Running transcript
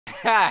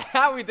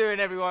How we doing,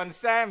 everyone?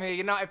 Sam here,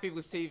 United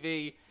People's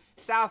TV.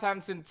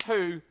 Southampton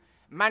 2,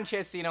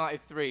 Manchester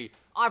United 3.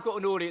 I've got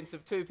an audience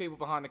of 2 people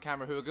behind the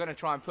camera who are going to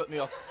try and put me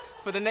off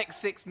for the next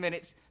 6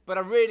 minutes, but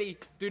I really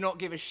do not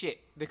give a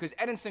shit because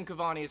Edinson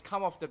Cavani has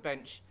come off the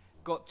bench,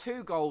 got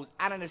 2 goals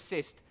and an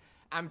assist,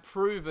 and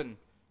proven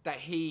that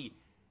he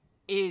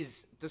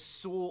is the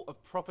sort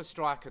of proper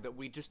striker that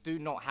we just do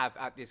not have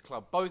at this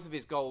club. Both of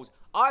his goals,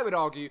 I would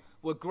argue,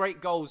 were great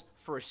goals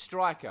for a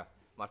striker.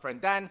 My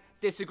friend Dan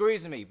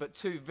disagrees with me, but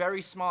 2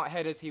 very smart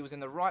headers. He was in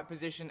the right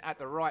position at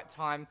the right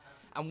time.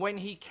 And when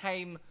he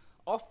came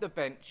off the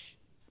bench,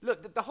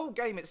 look, the whole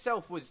game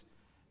itself was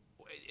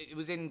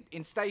in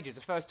stages.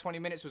 The first 20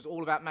 minutes was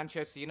all about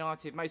Manchester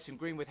United. Mason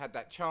Greenwood had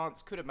that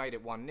chance, could have made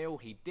it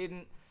 1-0. He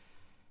didn't.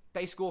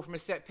 They score from a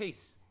set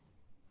piece.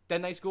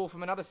 Then they score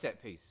from another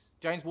set piece.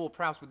 James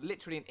Ward-Prowse with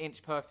literally an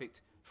inch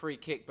perfect free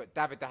kick, but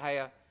David De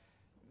Gea,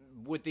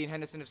 would Dean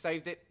Henderson have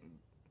saved it?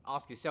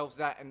 Ask yourselves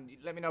that, and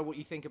let me know what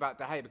you think about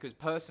De Gea, because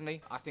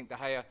personally, I think De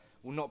Gea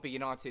will not be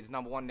United's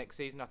 #1 next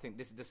season. I think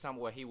this is the summer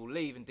where he will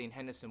leave and Dean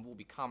Henderson will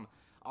become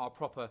our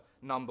proper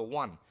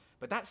 #1.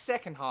 But that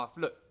second half,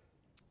 look,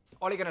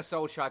 Ole Gunnar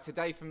Solskjaer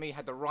today for me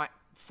had the right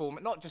form,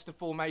 not just the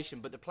formation,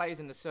 but the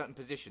players in the certain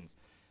positions.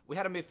 We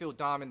had a midfield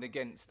diamond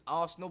against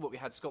Arsenal, but we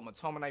had Scott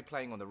McTominay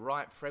playing on the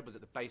right. Fred was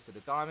at the base of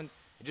the diamond.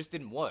 It just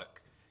didn't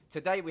work.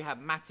 Today we have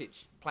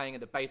Matic playing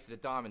at the base of the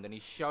diamond, and he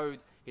showed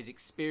his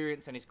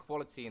experience and his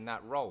quality in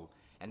that role.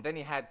 And then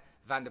he had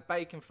Van der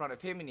Beek in front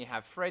of him, and you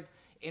have Fred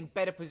in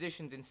better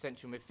positions in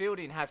central midfield,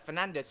 and you had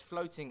Fernandes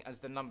floating as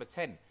the number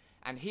 10.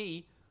 And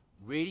he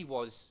really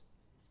was...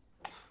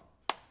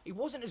 He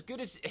wasn't as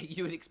good as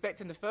you would expect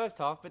in the first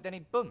half, but then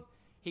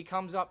he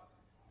comes up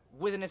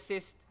with an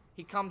assist.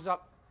 He comes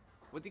up...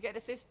 Would he get an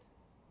assist?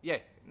 Yeah,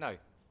 no.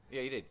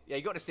 Yeah, he did. Yeah,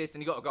 he got an assist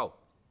and he got a goal.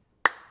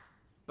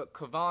 But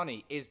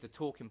Cavani is the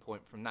talking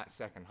point from that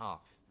second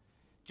half.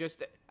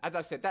 Just, as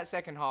I said, that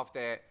second half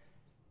there,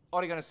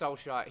 Ole Gunnar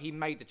Solskjaer, he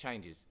made the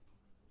changes.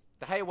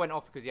 De Gea went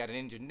off because he had an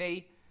injured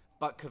knee,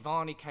 but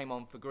Cavani came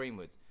on for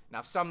Greenwood.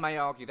 Now, some may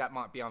argue that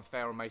might be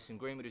unfair on Mason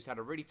Greenwood, who's had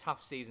a really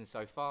tough season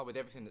so far with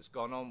everything that's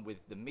gone on with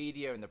the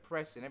media and the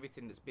press and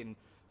everything that's been...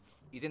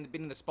 He's been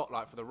in the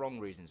spotlight for the wrong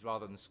reasons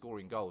rather than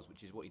scoring goals,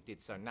 which is what he did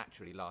so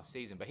naturally last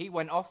season. But he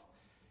went off,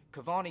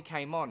 Cavani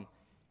came on,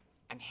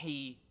 and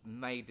he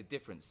made the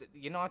difference.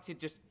 United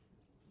just...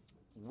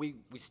 We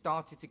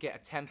started to get a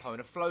tempo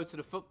and a flow to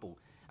the football.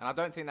 And I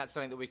don't think that's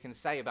something that we can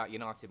say about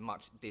United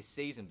much this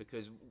season,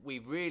 because we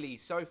really,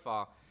 so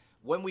far,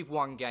 when we've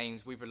won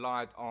games, we've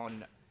relied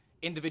on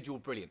individual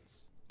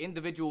brilliance.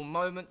 Individual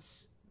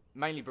moments,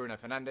 mainly Bruno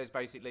Fernandes,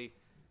 basically,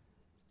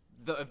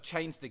 that have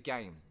changed the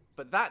game.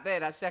 But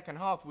that second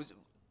half, was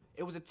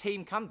a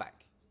team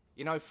comeback.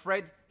 You know,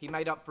 Fred, he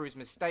made up for his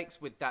mistakes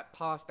with that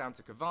pass down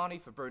to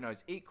Cavani for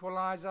Bruno's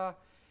equaliser.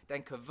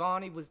 Then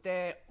Cavani was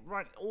there,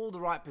 right, all the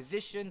right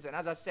positions. And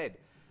as I said,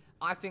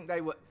 I think they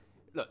were...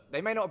 Look,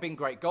 they may not have been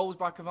great goals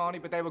by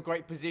Cavani, but they were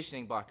great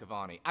positioning by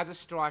Cavani. As a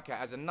striker,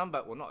 as a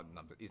number... Well, not a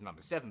number, he's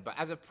number 7, but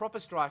as a proper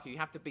striker, you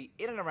have to be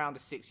in and around the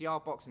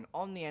 6-yard box and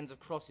on the ends of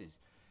crosses.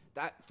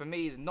 That, for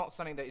me, is not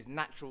something that is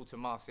natural to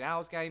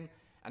Martial's game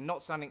and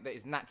not something that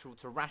is natural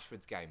to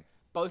Rashford's game.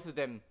 Both of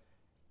them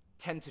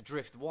tend to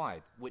drift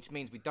wide, which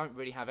means we don't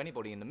really have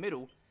anybody in the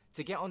middle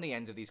to get on the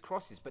ends of these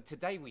crosses. But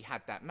today we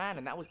had that man,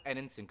 and that was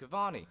Edinson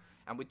Cavani.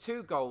 And with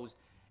 2 goals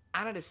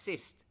and an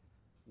assist,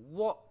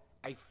 what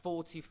a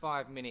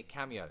 45-minute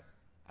cameo.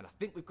 And I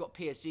think we've got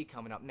PSG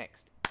coming up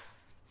next.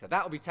 So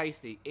that'll be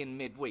tasty in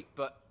midweek.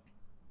 But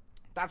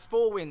that's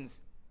 4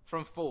 wins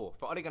from 4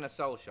 for Ole Gunnar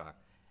Solskjaer.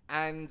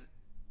 And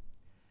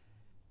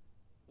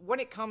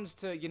when it comes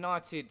to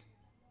United,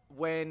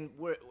 when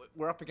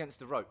we're up against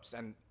the ropes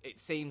and it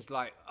seems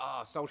like,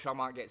 Solskjaer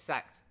might get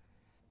sacked,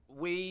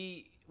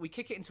 we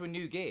kick it into a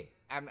new gear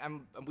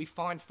and we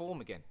find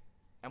form again.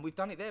 And we've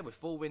done it there with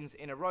 4 wins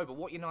in a row. But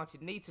what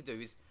United need to do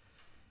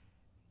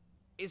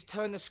is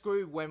turn the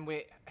screw when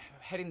we're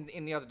heading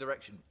in the other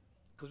direction.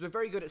 Because we're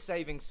very good at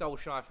saving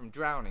Solskjaer from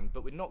drowning,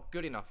 but we're not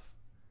good enough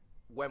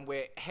when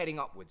we're heading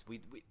upwards.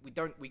 We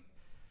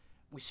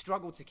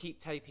struggle to keep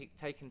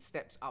taking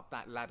steps up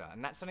that ladder.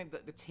 And that's something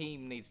that the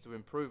team needs to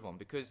improve on,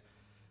 because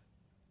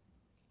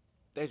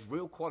there's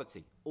real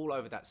quality all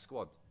over that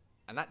squad.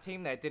 And that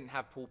team there didn't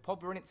have Paul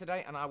Pogba in it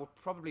today, and I would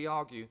probably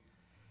argue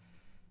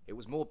it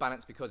was more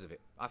balanced because of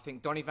it. I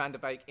think Donny van der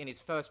Beek in his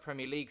first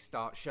Premier League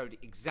start showed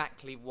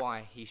exactly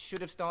why he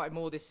should have started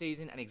more this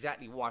season, and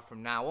exactly why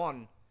from now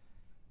on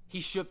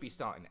he should be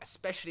starting,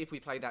 especially if we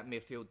play that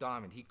midfield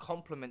diamond. He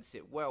complements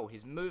it well.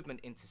 His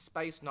movement into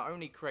space not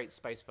only creates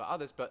space for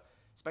others, but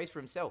space for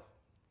himself.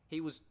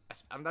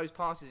 And those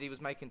passes he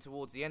was making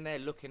towards the end there,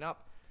 looking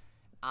up,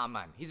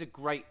 man, he's a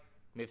great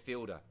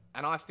midfielder.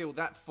 And I feel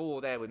that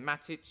 4 there with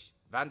Matic,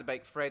 Van der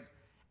Beek, Fred,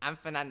 and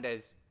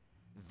Fernandes,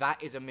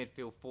 that is a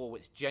midfield 4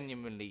 which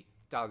genuinely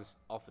does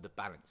offer the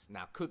balance.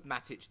 Now, could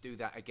Matic do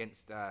that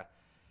against a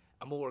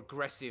more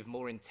aggressive,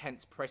 more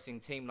intense pressing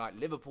team like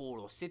Liverpool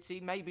or City?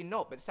 Maybe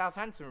not. But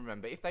Southampton,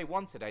 remember, if they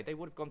won today, they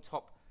would have gone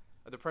top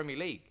of the Premier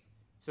League.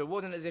 So it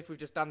wasn't as if we've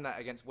just done that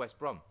against West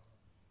Brom.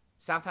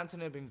 Southampton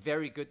have been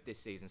very good this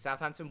season.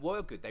 Southampton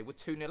were good. They were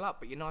 2-0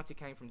 up, but United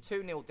came from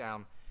 2-0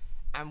 down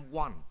and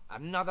won.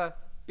 Another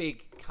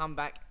big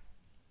comeback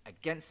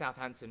against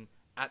Southampton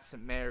at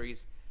St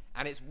Mary's.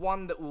 And it's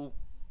one that will,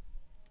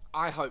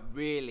 I hope,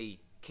 really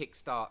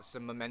kickstart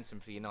some momentum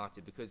for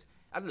United. Because,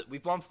 and look,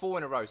 we've won 4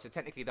 in a row, so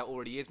technically that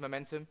already is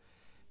momentum.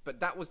 But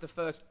that was the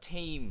first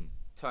team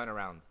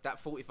turnaround, that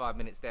 45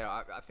 minutes there.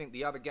 I think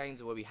the other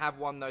games where we have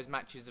won those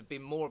matches have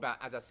been more about,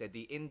 as I said,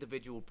 the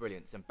individual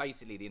brilliance and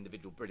basically the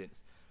individual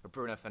brilliance of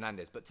Bruno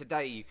Fernandes. But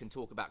today you can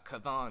talk about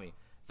Cavani,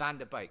 Van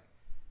der Beek,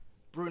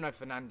 Bruno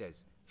Fernandes.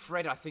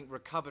 Fred, I think,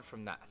 recovered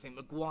from that. I think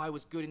Maguire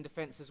was good in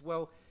defence as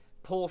well.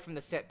 Poor from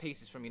the set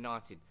pieces from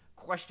United.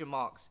 Question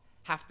marks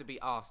have to be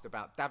asked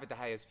about David De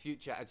Gea's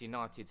future as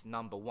United's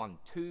number 1.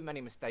 Too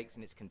many mistakes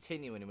and it's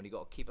continuing, and when you've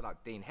got to keep it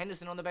like Dean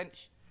Henderson on the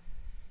bench,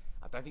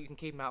 I don't think you can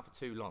keep him out for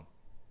too long.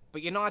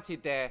 But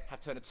United there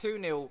have turned a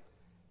 2-0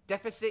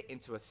 deficit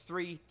into a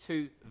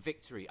 3-2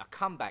 victory. A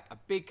comeback, a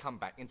big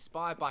comeback,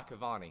 inspired by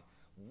Cavani.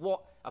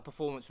 What a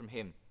performance from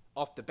him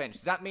off the bench.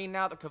 Does that mean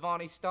now that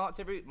Cavani starts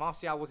every week?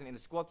 Martial wasn't in the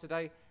squad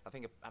today. I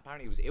think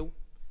apparently he was ill.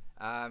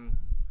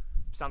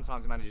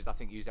 Sometimes managers, I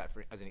think, use that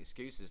as an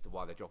excuse as to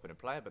why they're dropping a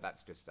player, but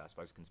that's just, I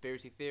suppose,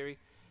 conspiracy theory.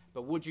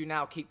 But would you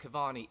now keep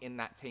Cavani in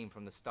that team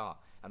from the start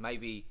and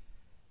maybe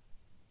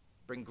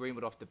bring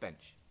Greenwood off the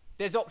bench?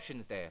 There's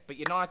options there, but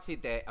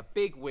United there, a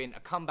big win, a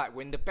comeback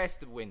win, the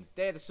best of wins.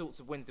 They're the sorts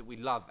of wins that we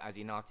love as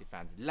United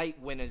fans. Late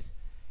winners,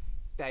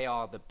 they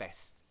are the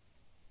best.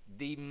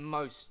 The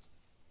most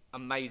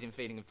amazing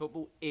feeling in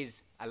football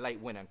is a late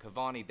winner. And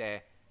Cavani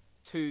there,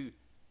 2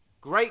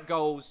 great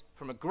goals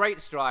from a great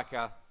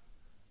striker.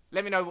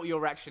 Let me know what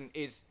your reaction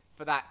is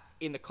for that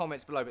in the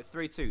comments below. But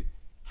 3-2,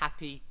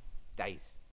 happy days.